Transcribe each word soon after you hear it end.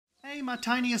Hey, my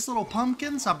tiniest little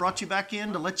pumpkins. I brought you back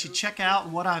in to let you check out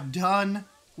what I've done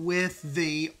with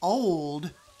the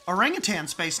old orangutan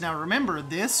space. Now remember,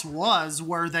 this was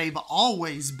where they've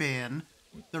always been.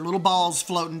 Their little balls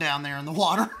floating down there in the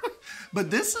water.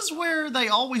 But this is where they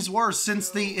always were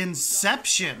since the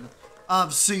inception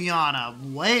of Suyana,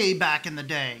 way back in the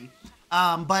day.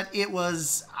 But it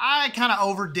was, I kind of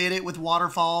overdid it with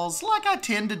waterfalls, like I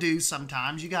tend to do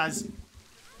sometimes. You guys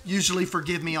usually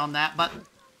forgive me on that, but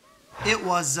it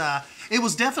was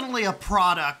definitely a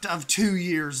product of 2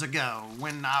 years ago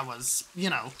when I was, you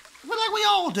know, like we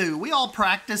all do. We all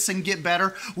practice and get better.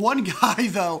 One guy,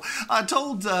 though, I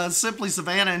told Simply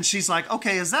Savannah, and she's like,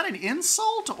 okay, is that an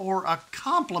insult or a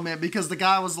compliment? Because the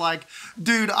guy was like,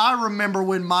 dude, I remember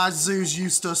when my zoos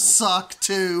used to suck,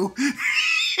 too.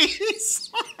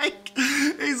 He's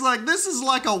like, this is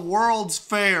like a World's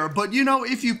Fair. But, you know,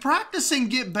 if you practice and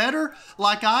get better,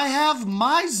 like I have,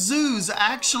 my zoos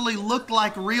actually look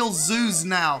like real zoos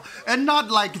now. And not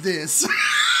like this.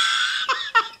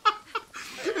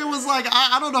 It was like,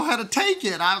 I don't know how to take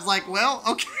it. I was like, well,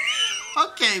 okay,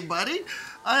 okay, buddy.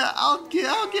 I'll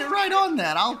get right on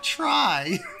that. I'll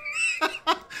try.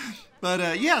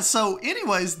 But, yeah, so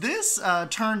anyways, this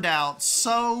turned out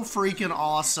so freaking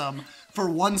awesome for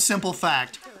one simple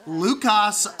fact.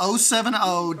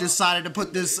 Lucas070 decided to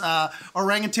put this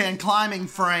orangutan climbing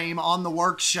frame on the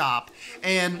workshop.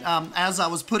 And as I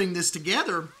was putting this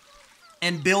together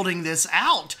and building this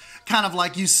out, kind of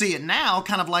like you see it now,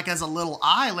 kind of like as a little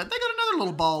island. They got another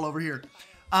little ball over here.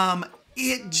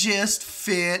 It just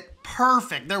fit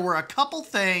perfect. There were a couple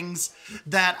things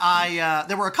that I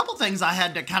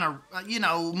had to kind of, you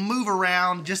know, move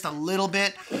around just a little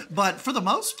bit. But for the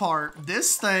most part,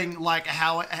 this thing, like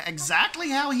exactly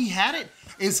how he had it,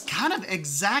 is kind of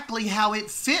exactly how it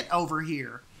fit over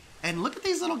here. And look at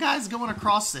these little guys going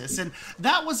across this. And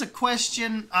that was a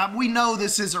question. We know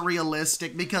this isn't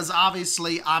realistic because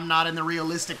obviously I'm not in the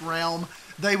realistic realm.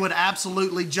 They would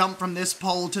absolutely jump from this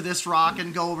pole to this rock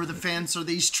and go over the fence or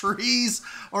these trees.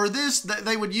 Or this,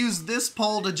 they would use this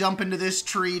pole to jump into this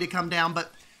tree to come down.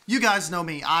 But you guys know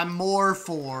me. I'm more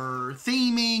for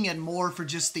theming and more for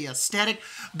just the aesthetic.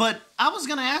 But I was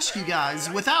going to ask you guys,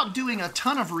 without doing a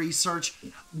ton of research,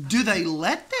 do they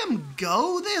let them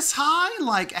go this high?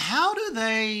 Like, how do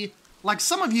they, like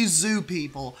some of you zoo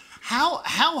people, how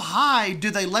high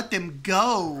do they let them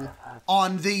go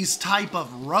on these type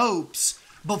of ropes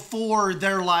before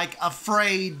they're like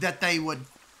afraid that they would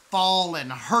fall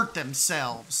and hurt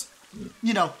themselves?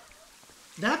 You know,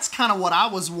 that's kind of what I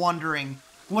was wondering.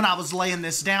 When I was laying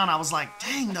this down, I was like,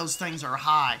 dang, those things are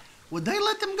high. Would they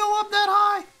let them go up that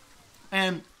high?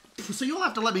 And so you'll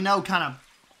have to let me know kind of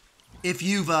if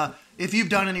you've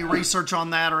done any research on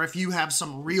that, or if you have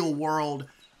some real world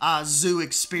zoo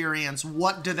experience.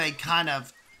 What do they kind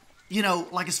of, you know,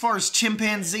 like as far as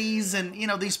chimpanzees and, you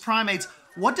know, these primates,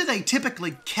 what do they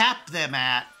typically cap them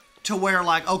at to where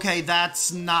like, okay,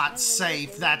 that's not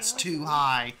safe, that's too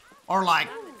high? Or like,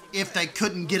 if they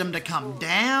couldn't get them to come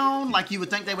down, like you would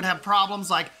think they would have problems,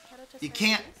 like you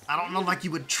can't, I don't know, like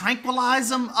you would tranquilize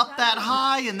them up that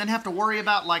high and then have to worry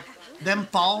about like them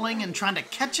falling and trying to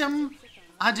catch them.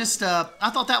 I just, I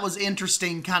thought that was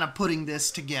interesting kind of putting this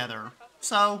together.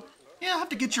 So, yeah, I have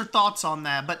to get your thoughts on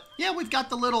that. But yeah, we've got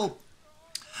the little,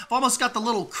 I've almost got the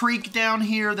little creek down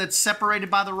here that's separated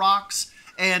by the rocks.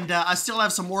 And I still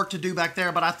have some work to do back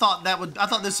there, but I thought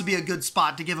this would be a good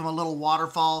spot to give them a little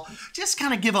waterfall. Just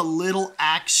kind of give a little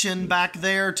action back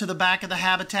there to the back of the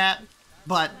habitat.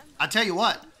 But I tell you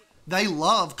what, they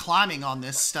love climbing on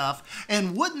this stuff.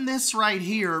 And wouldn't this right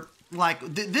here, like,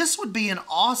 this would be an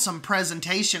awesome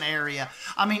presentation area.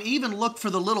 I mean, even look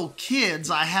for the little kids.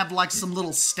 I have like some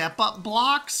little step-up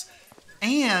blocks.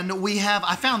 And we have,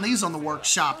 I found these on the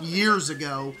workshop years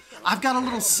ago. I've got a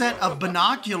little set of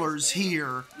binoculars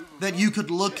here that you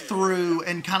could look through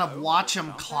and kind of watch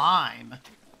them climb.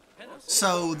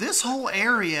 So this whole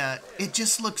area, it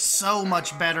just looks so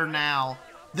much better now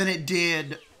than it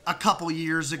did a couple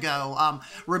years ago.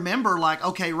 Remember, like,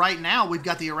 okay, right now we've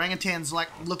got the orangutans like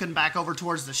looking back over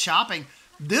towards the shopping.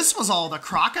 This was all the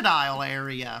crocodile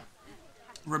area.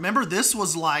 Remember, this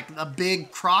was like a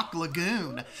big croc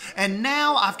lagoon. And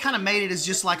now I've kind of made it as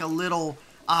just like a little,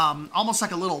 almost like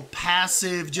a little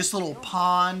passive, just little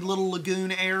pond, little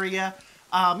lagoon area.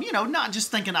 You know, not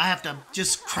just thinking I have to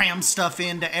just cram stuff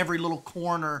into every little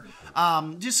corner.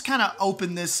 Just kind of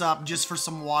open this up just for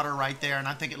some water right there. And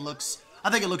I think it looks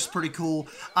pretty cool.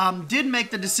 Did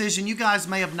make the decision, you guys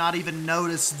may have not even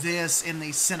noticed this in the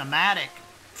cinematic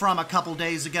from a couple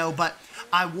days ago, but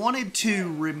I wanted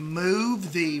to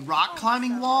remove the rock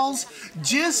climbing walls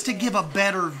just to give a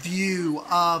better view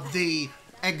of the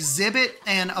exhibit.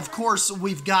 And of course,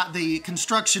 we've got the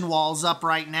construction walls up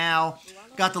right now.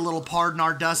 Got the little pardon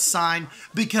our dust sign,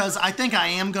 because I think I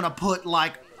am going to put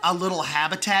like a little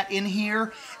habitat in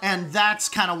here. And that's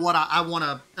kind of what I want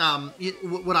to,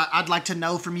 I'd like to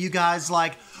know from you guys.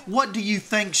 Like, what do you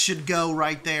think should go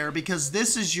right there? Because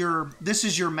this is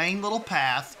your main little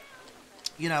path.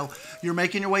 You know, you're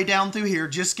making your way down through here,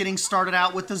 just getting started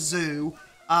out with the zoo.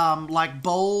 Like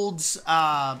Bold's,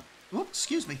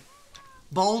 excuse me.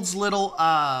 Bold's little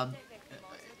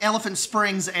Elephant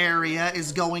Springs area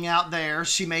is going out there.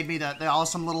 She made me the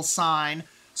awesome little sign,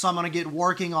 so I'm going to get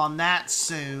working on that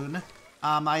soon.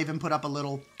 I even put up a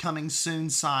little coming soon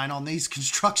sign on these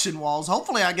construction walls.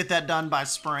 Hopefully I get that done by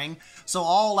spring. So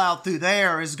all out through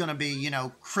there is going to be, you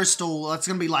know, crystal. It's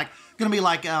going to be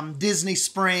like Disney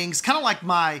Springs, kind of like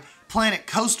my Planet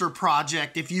Coaster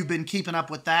project. If you've been keeping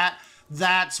up with that,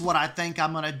 that's what I think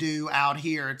I'm going to do out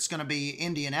here. It's going to be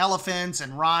Indian elephants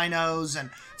and rhinos, and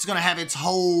it's going to have its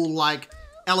whole like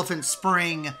Elephant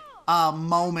Spring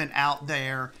moment out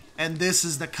there. And this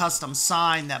is the custom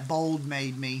sign that Bold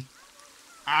made me.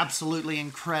 Absolutely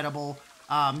incredible.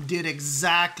 Did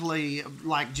exactly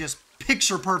like just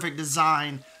picture perfect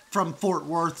design from Fort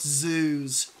Worth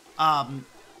Zoo's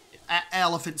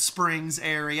Elephant Springs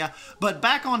area. But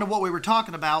back onto what we were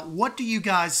talking about, what do you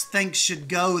guys think should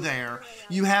go there?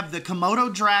 You have the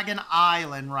Komodo Dragon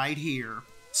Island right here.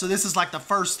 So this is like the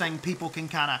first thing people can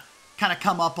kind of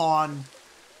come up on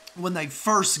when they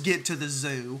first get to the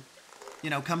zoo. You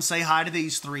know, come say hi to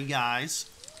these three guys.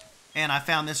 And I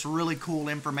found this really cool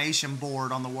information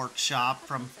board on the workshop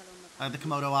from the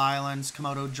Komodo Islands,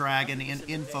 Komodo Dragon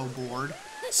info board.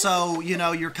 So, you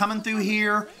know, you're coming through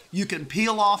here, you can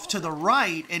peel off to the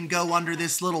right and go under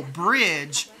this little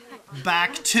bridge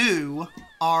back to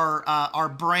our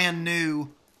brand new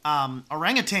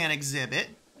orangutan exhibit.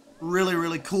 Really,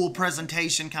 really cool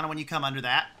presentation kind of when you come under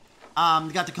that.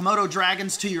 You got the Komodo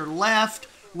dragons to your left.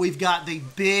 We've got the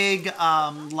big,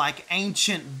 like,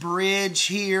 ancient bridge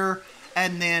here.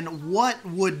 And then what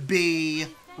would be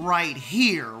right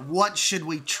here? What should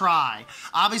we try?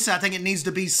 Obviously, I think it needs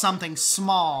to be something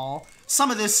small.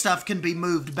 Some of this stuff can be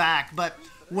moved back, but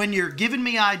when you're giving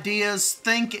me ideas,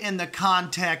 think in the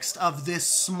context of this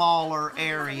smaller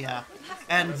area.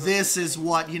 And this is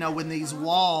what, you know, when these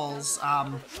walls,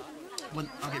 I'll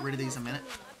get rid of these in a minute.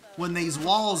 When these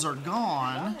walls are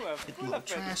gone, get the little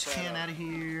trash can out of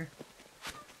here.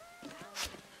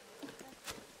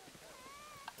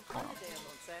 Hold on.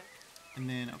 And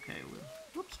then, okay,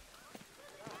 whoops.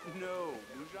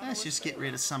 Let's just get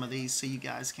rid of some of these so you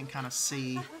guys can kind of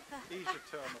see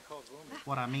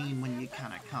what I mean when you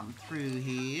kind of come through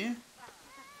here.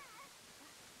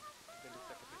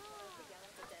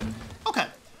 Okay.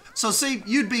 So see,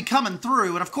 you'd be coming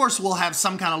through, and of course we'll have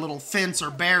some kind of little fence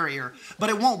or barrier, but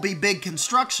it won't be big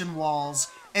construction walls.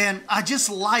 And I just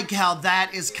like how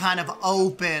that is kind of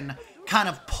open, kind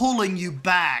of pulling you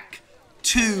back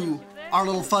to our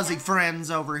little fuzzy friends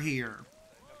over here.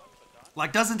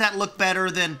 Like, doesn't that look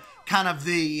better than kind of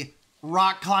the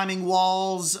rock climbing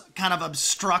walls kind of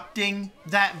obstructing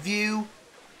that view?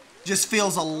 Just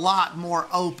feels a lot more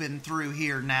open through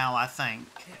here now, I think.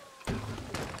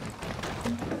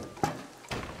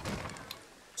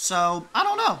 So, I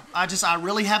don't know. I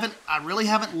really haven't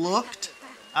looked.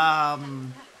 What,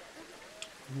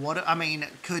 I mean,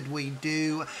 could we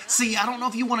do... See, I don't know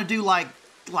if you want to do like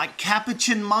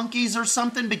capuchin monkeys or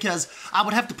something, because I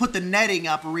would have to put the netting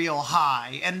up real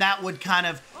high, and that would kind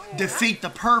of defeat the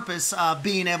purpose of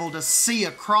being able to see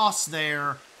across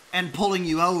there and pulling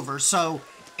you over. So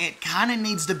it kind of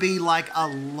needs to be like a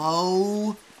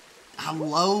low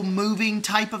moving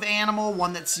type of animal,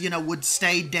 one that's, you know, would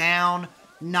stay down,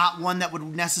 not one that would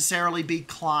necessarily be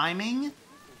climbing.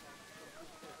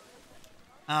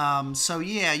 So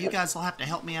yeah, you guys will have to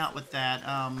help me out with that.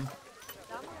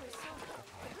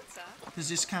 It's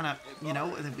just kind of, you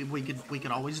know, we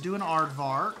could always do an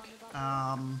aardvark.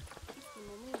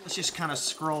 Let's just kind of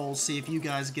scroll, see if you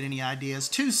guys get any ideas.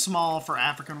 Too small for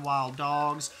African wild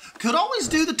dogs. Could always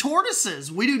do the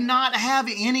tortoises. We do not have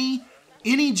any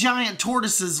giant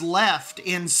tortoises left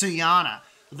in Suyana.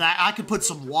 That I could put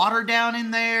some water down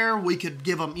in there. We could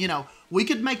give them, you know, we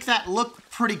could make that look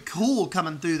pretty cool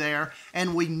coming through there.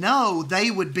 And we know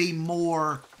they would be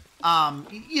more,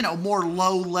 you know, more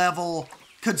low level,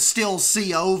 could still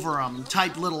see over them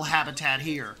type little habitat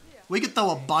here. We could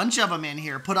throw a bunch of them in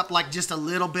here, put up like just a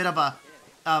little bit of a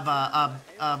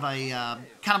kind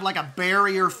of like a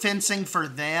barrier fencing for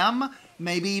them,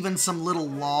 maybe even some little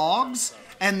logs,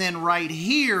 and then right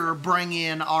here bring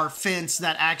in our fence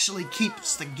that actually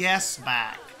keeps the guests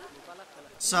back.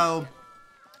 So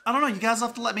I don't know. You guys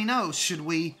have to let me know. Should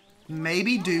we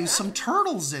maybe do some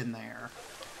turtles in there?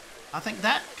 I think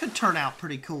that could turn out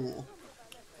pretty cool.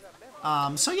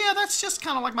 So yeah, that's just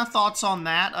kind of like my thoughts on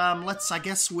that.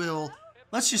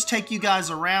 Let's just take you guys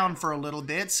around for a little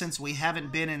bit since we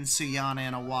haven't been in Suyanna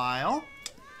in a while.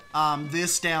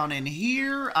 This down in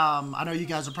here, I know you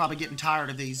guys are probably getting tired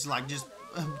of these, like, just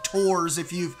tours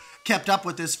if you've kept up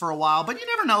with this for a while, but you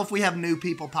never know if we have new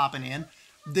people popping in.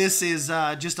 This is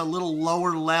just a little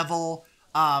lower level,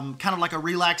 kind of like a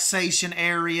relaxation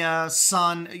area,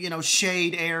 sun,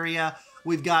 shade area.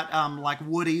 We've got like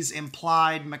Woody's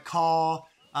implied macaw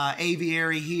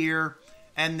aviary here.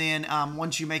 And then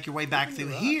once you make your way back through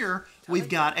here, we've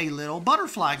got a little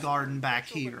butterfly garden back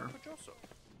here.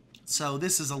 So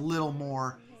this is a little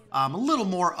more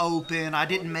open. I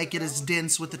didn't make it as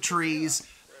dense with the trees.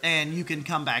 And you can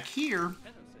come back here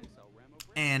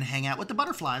and hang out with the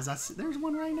butterflies. There's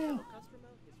one right now.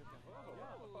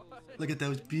 Look at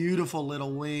those beautiful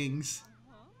little wings.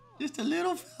 Just a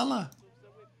little fella.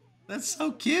 That's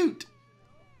so cute.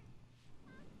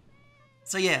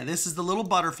 So yeah, this is the little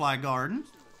butterfly garden.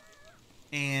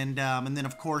 And then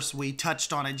of course we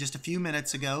touched on it just a few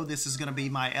minutes ago. This is going to be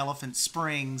my Elephant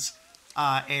Springs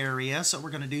area. So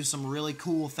we're going to do some really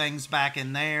cool things back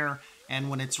in there. And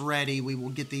when it's ready, we will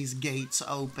get these gates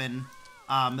open.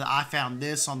 I found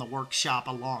this on the workshop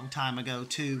a long time ago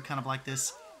too. Kind of like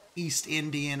this East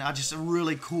Indian, just a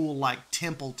really cool like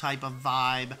temple type of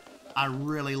vibe. I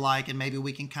really like, and maybe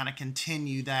we can kind of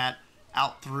continue that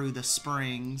out through the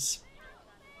springs.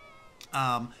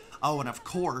 Oh, and of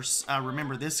course,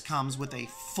 remember this comes with a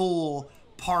full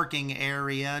parking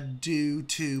area due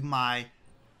to my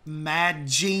mad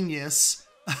genius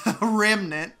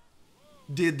Remnant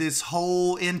did this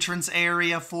whole entrance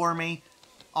area for me.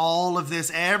 All of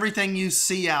this, everything you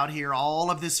see out here,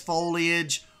 all of this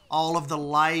foliage, all of the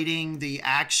lighting, the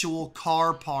actual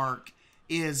car park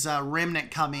is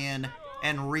Remnant come in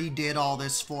and redid all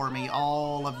this for me.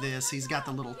 All of this. He's got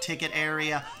the little ticket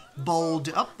area.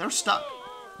 Bold, oh, they're stuck.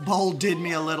 Bold did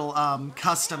me a little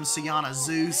custom Suyanna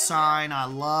Zoo sign. I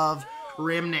love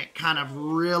Remnant kind of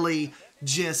really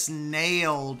just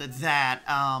nailed that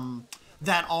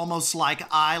that almost like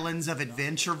Islands of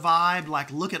Adventure vibe.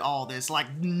 Like, look at all this. Like,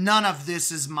 none of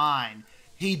this is mine.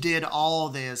 He did all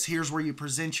this. Here's where you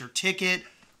present your ticket,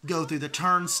 go through the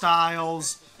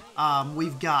turnstiles.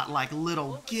 We've got like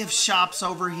little gift shops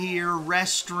over here,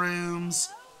 restrooms,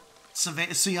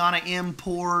 Suyanna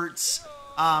imports.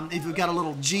 If we've got a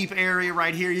little Jeep area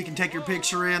right here, you can take your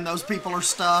picture in. Those people are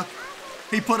stuck.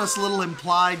 He put us little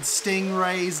implied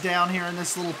stingrays down here in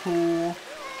this little pool.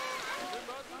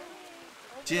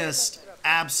 Just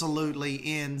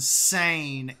absolutely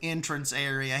insane entrance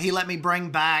area. He let me bring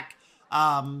back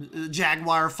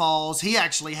Jaguar Falls. He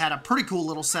actually had a pretty cool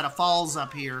little set of falls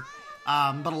up here.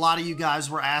 But a lot of you guys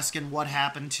were asking what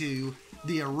happened to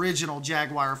the original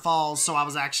Jaguar Falls. So I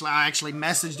actually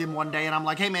messaged him one day and I'm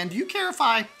like, hey man, do you care if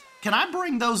can I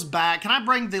bring those back? Can I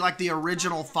bring the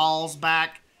original falls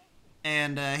back?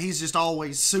 And he's just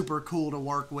always super cool to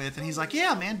work with. And he's like,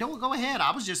 yeah man, go ahead.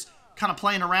 I was just kind of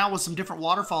playing around with some different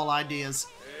waterfall ideas.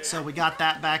 So we got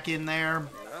that back in there.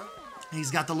 He's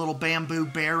got the little bamboo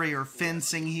barrier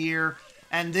fencing here.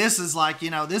 And this is like,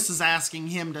 this is asking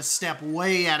him to step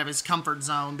way out of his comfort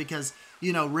zone because,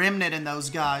 Remnant and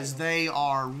those guys, they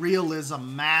are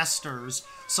realism masters.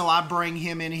 So I bring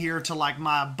him in here to like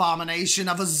my abomination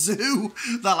of a zoo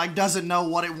that like doesn't know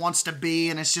what it wants to be.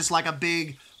 And it's just like a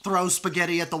big throw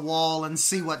spaghetti at the wall and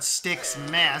see what sticks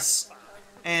mess.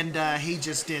 And he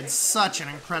just did such an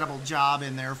incredible job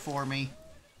in there for me.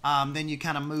 Then you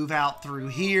kind of move out through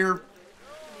here.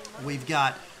 We've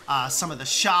got some of the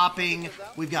shopping.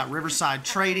 We've got Riverside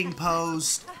Trading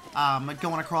Post.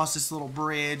 Going across this little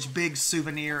bridge. Big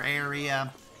souvenir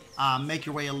area. Make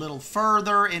your way a little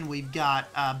further and we've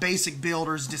got Basic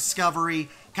Builders Discovery.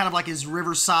 Kind of like his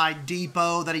Riverside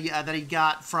Depot that he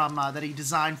got from, that he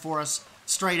designed for us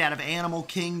straight out of Animal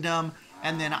Kingdom.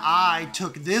 And then I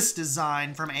took this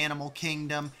design from Animal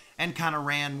Kingdom and kind of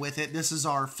ran with it. This is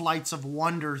our Flights of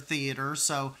Wonder Theater.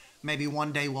 So maybe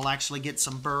one day we'll actually get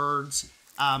some birds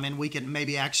and we can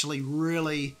maybe actually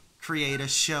really create a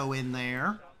show in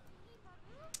there.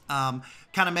 Kind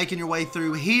of making your way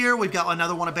through here. We've got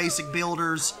another one of Basic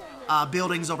Builders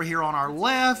buildings over here on our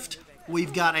left.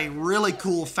 We've got a really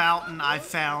cool fountain I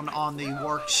found on the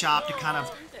workshop to kind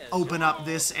of open up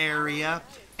this area.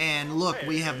 And look,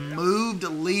 we have moved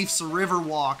Leaf's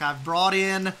Riverwalk. I've brought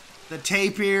in the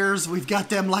Tapirs. We've got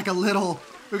them like a little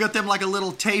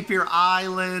tapir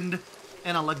island.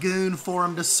 and a lagoon for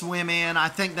them to swim in. I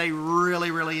think they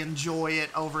really, really enjoy it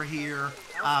over here,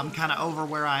 kind of over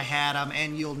where I had them.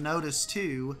 And you'll notice,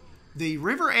 too, the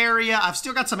river area, I've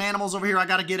still got some animals over here I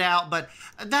got to get out, but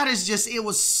that is just, it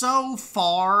was so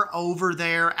far over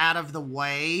there out of the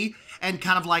way and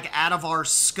kind of like out of our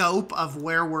scope of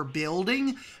where we're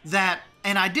building that,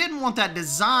 and I didn't want that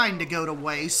design to go to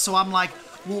waste, so I'm like,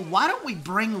 well, why don't we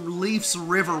bring Leaf's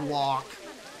Riverwalk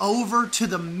over to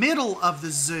the middle of the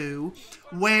zoo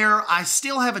where I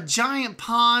still have a giant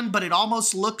pond, but it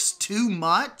almost looks too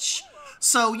much.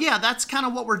 So yeah, that's kind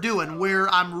of what we're doing, where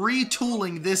I'm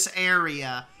retooling this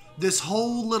area. This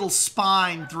whole little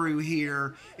spine through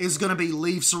here is going to be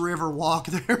Leaf's Riverwalk.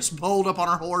 There's Bold up on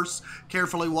her horse,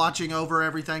 carefully watching over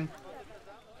everything.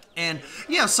 And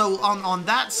yeah, so on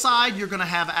that side, you're going to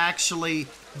have actually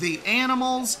the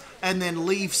animals, and then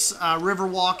Leaf's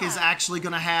Riverwalk is actually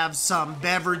going to have some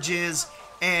beverages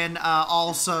and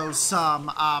also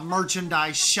some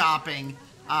merchandise shopping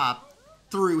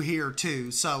through here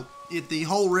too. So the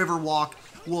whole Riverwalk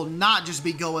will not just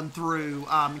be going through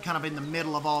kind of in the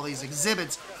middle of all these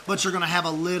exhibits, but you're going to have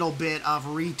a little bit of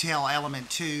retail element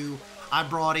too. I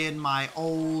brought in my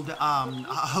old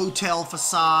hotel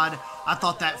facade. I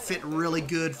thought that fit really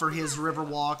good for his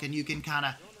Riverwalk, and you can kind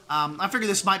of, I figured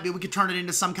this might be, we could turn it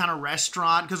into some kind of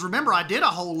restaurant, because remember, I did a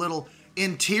whole little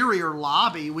interior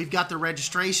lobby. We've got the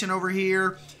registration over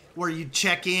here where you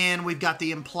check in. We've got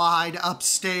the implied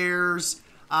upstairs.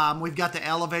 We've got the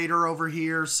elevator over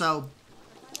here. So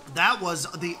that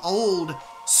was the old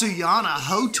Suyana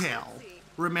Hotel,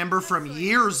 remember, from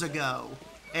years ago.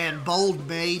 And Bold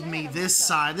made me this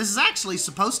sign. This is actually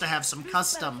supposed to have some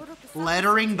custom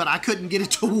lettering, but I couldn't get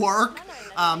it to work.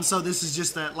 So this is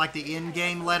just like the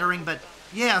in-game lettering. But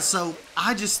yeah, so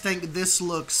I just think this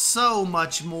looks so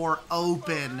much more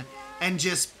open and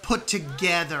just put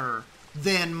together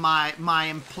than my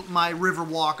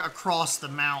Riverwalk across the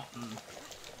mountain.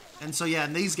 And so yeah,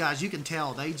 and these guys, you can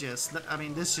tell they just, I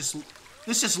mean, this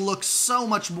just looks so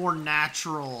much more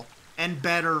natural and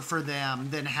better for them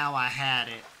than how I had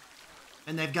it.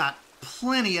 And they've got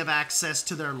plenty of access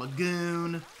to their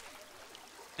lagoon,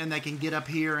 and they can get up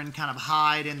here and kind of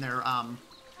hide in their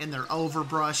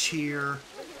overbrush here.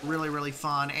 Really, really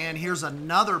fun. And here's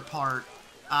another part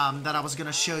that I was going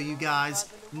to show you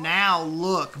guys. Now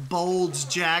look, Bold's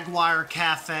Jaguar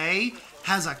Cafe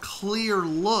has a clear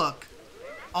look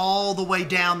all the way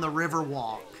down the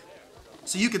Riverwalk.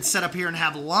 So you could sit up here and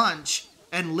have lunch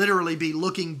and literally be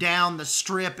looking down the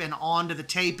strip and onto the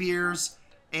Tapirs.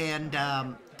 And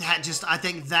that just, I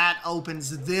think that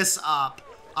opens this up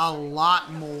a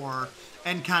lot more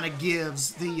and kind of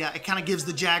gives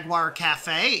the Jaguar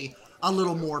Cafe a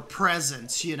little more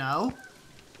presence, you know?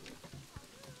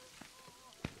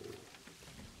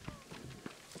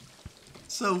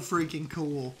 So freaking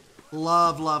cool.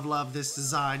 Love, love, love this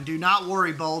design. Do not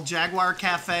worry, Bold. Jaguar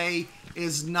Cafe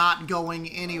is not going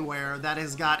anywhere. That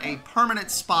has got a permanent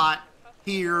spot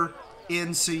here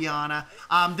in Suyana.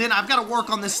 Then I've got to work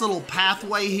on this little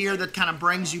pathway here that kind of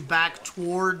brings you back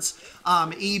towards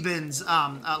Eben's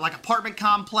like apartment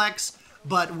complex.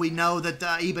 But we know that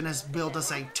Eben has built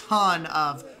us a ton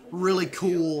of really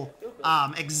cool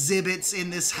exhibits in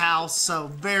this house. So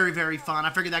very, very fun. I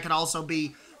figured that could also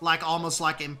be like almost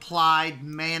like implied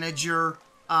manager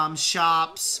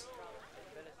shops.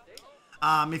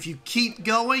 If you keep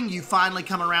going, you finally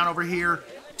come around over here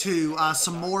to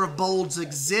some more of Bold's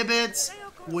exhibits.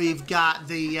 We've got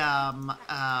the,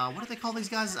 what do they call these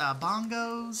guys?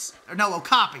 Bongos? Or no,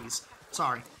 okapis.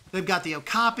 Sorry. They've got the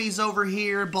okapis over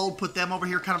here. Bold put them over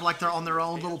here kind of like they're on their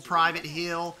own little private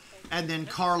hill. And then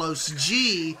Carlos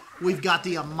G, we've got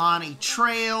the Amani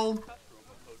Trail.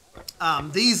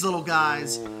 These little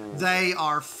guys, they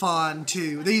are fun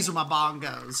too. These are my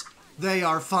bongos. They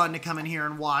are fun to come in here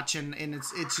and watch, and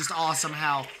it's just awesome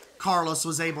how Carlos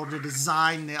was able to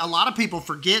design it. A lot of people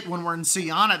forget when we're in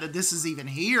Suyana that this is even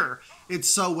here. It's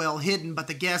so well hidden, but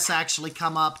the guests actually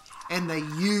come up and they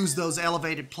use those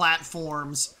elevated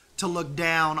platforms to look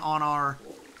down on our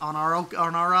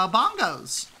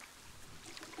bongos.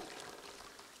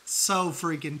 So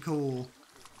freaking cool.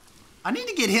 I need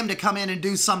to get him to come in and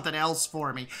do something else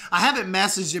for me. I haven't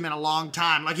messaged him in a long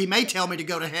time. Like, he may tell me to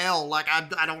go to hell. Like,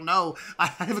 I don't know. I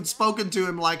haven't spoken to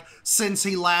him, like, since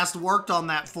he last worked on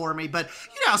that for me. But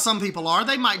you know how some people are.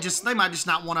 They might just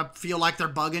not want to feel like they're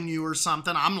bugging you or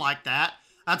something. I'm like that.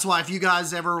 That's why if you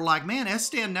guys ever are like, man,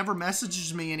 S-Stan never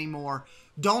messages me anymore,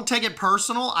 don't take it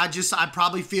personal. I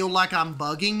probably feel like I'm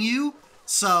bugging you.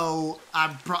 So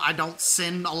I don't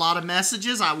send a lot of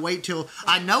messages. I wait till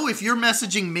I know if you're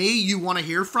messaging me, you want to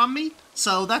hear from me.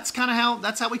 So that's kind of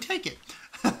how we take it.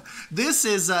 This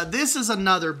is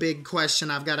another big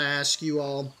question I've got to ask you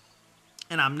all,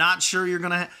 and I'm not sure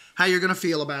how you're gonna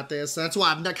feel about this. That's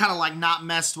why I've kind of like not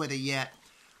messed with it yet.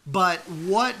 But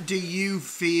what do you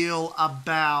feel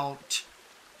about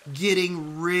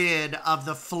getting rid of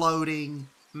the floating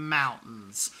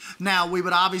mountains? Now, we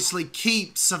would obviously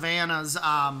keep Savannah's,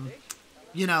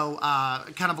 you know,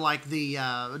 kind of like the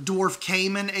Dwarf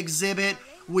Cayman exhibit.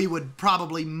 We would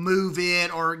probably move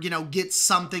it or, you know, get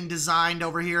something designed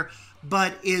over here.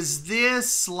 But is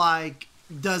this like,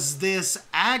 does this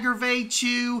aggravate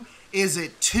you? Is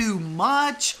it too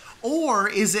much? Or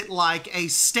is it like a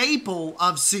staple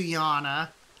of Suyana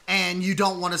and you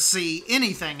don't want to see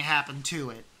anything happen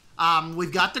to it?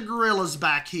 We've got the gorillas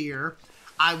back here.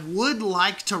 I would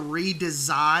like to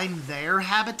redesign their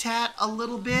habitat a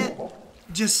little bit.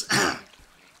 Just,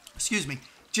 excuse me,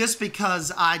 just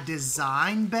because I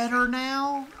design better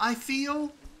now, I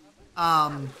feel.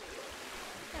 And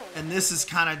this is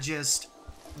kind of just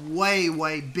way,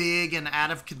 way big and out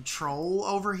of control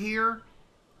over here.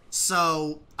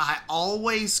 So I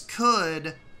always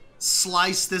could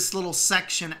slice this little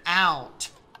section out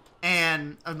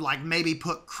and like maybe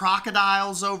put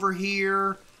crocodiles over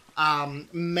here.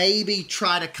 Maybe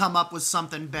try to come up with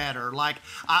something better. Like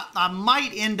I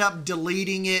might end up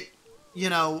deleting it, you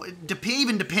know,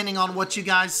 even depending on what you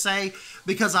guys say,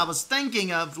 because I was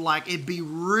thinking of like, it'd be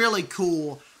really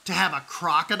cool to have a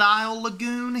crocodile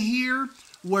lagoon here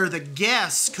where the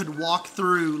guests could walk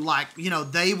through, like, you know,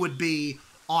 they would be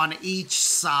on each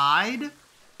side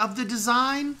of the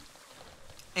design,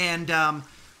 and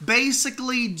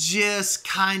basically just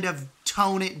kind of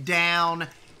tone it down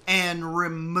and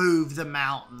remove the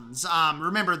mountains.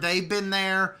 Remember, they've been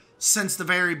there since the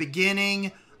very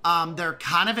beginning. They're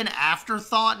kind of an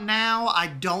afterthought now. I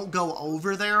don't go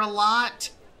over there a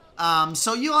lot.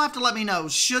 So you'll have to let me know,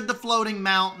 should the floating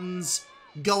mountains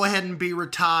go ahead and be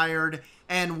retired,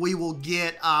 and we will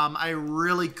get a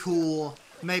really cool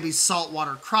maybe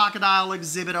saltwater crocodile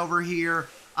exhibit over here,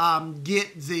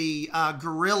 get the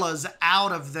gorillas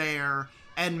out of there,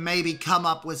 and maybe come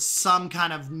up with some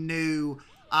kind of new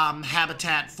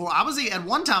habitat for... At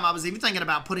one time, I was even thinking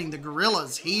about putting the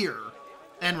gorillas here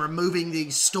and removing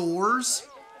these stores,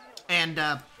 and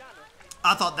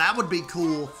I thought that would be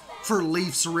cool for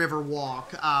Leaf's River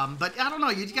Walk. But I don't know,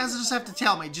 you guys just have to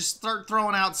tell me. Just start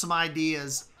throwing out some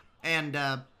ideas, and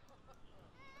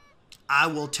I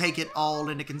will take it all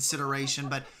into consideration.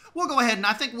 But we'll go ahead and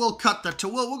I think we'll cut the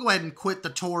tour. We'll go ahead and quit the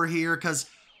tour here, because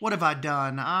what have I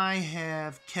done? I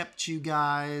have kept you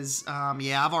guys.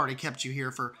 Yeah, I've already kept you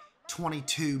here for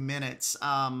 22 minutes.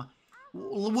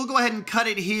 We'll go ahead and cut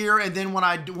it here, and then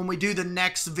when we do the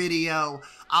next video,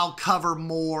 I'll cover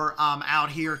more out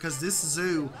here, because this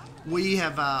zoo, we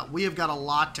have got a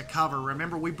lot to cover.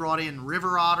 Remember, we brought in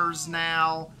river otters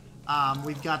now.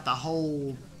 We've got the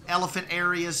whole elephant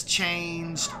areas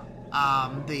changed.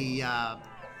 The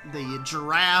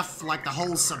giraffe, like the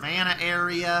whole savannah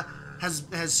area,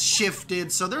 has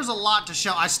shifted. So there's a lot to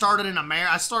show. I started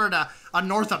a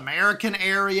North American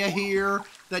area here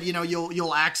that, you know,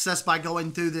 you'll access by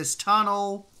going through this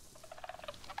tunnel.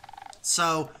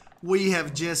 So we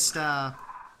have just where's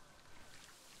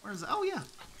it? Oh yeah,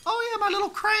 my little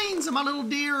cranes and my little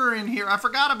deer are in here. I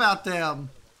forgot about them.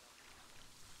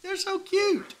 They're so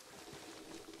cute.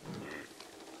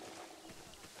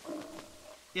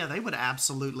 Yeah, they would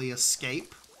absolutely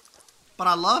escape, but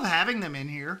I love having them in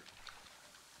here.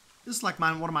 This is like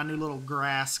one of my new little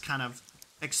grass kind of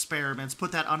experiments.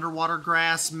 Put that underwater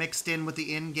grass mixed in with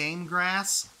the in-game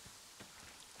grass.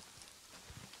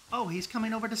 Oh, he's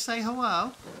coming over to say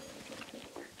hello.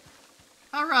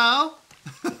 Hello.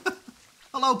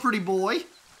 Hello, pretty boy.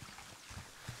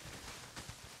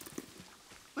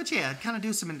 But yeah, kind of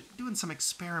doing some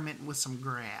experimenting with some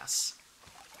grass.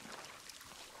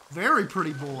 Very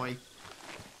pretty boy.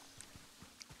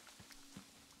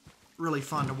 Really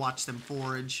fun to watch them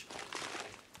forage.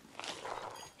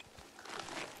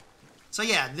 So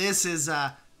yeah, this is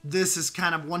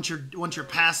kind of once you're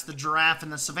past the giraffe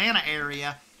and the savannah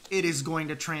area, it is going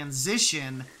to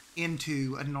transition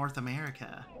into North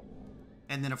America.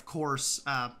 And then of course,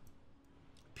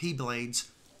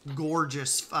 P-Blade's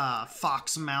gorgeous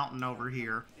Fox Mountain over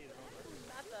here.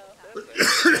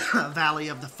 Valley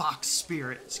of the Fox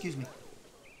Spirit, excuse me.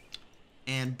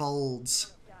 And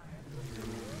Bold's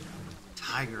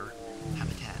tiger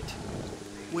habitat.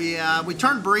 We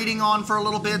turned breeding on for a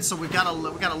little bit, so we got a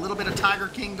little bit of Tiger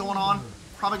King going on.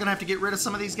 Probably gonna have to get rid of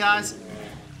some of these guys.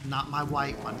 Not my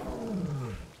white one.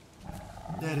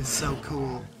 That is so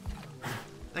cool.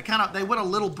 They went a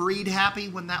little breed happy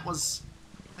when that was.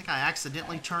 I think I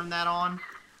accidentally turned that on.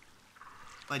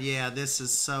 But yeah, this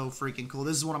is so freaking cool.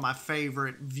 This is one of my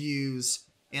favorite views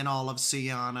in all of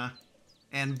Syana.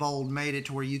 And Bold made it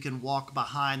to where you can walk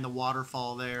behind the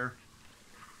waterfall there.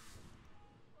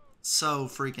 So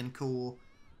freaking cool.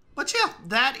 But yeah,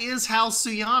 that is how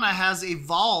Syana has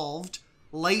evolved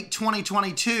late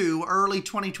 2022, early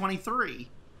 2023.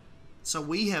 So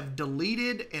we have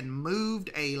deleted and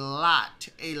moved a lot.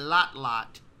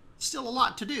 Still a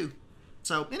lot to do.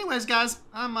 So anyways, guys,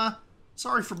 I'm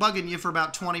sorry for bugging you for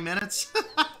about 20 minutes.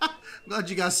 Glad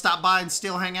you guys stopped by and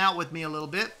still hang out with me a little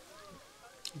bit.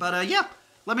 But yeah,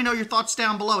 let me know your thoughts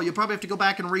down below. You'll probably have to go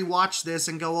back and rewatch this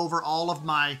and go over all of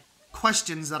my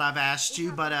questions that I've asked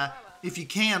you. But if you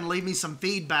can, leave me some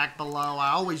feedback below. I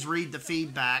always read the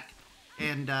feedback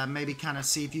and maybe kind of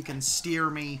see if you can steer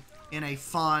me in a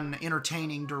fun,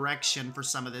 entertaining direction for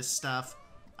some of this stuff.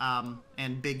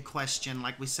 And big question,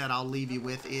 like we said, I'll leave you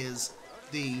with is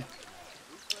the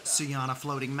Syana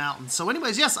floating mountain. So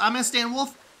anyways, yes, I'm S.Dan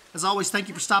Wolf. As always, thank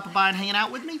you for stopping by and hanging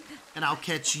out with me, and I'll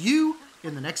catch you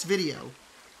in the next video.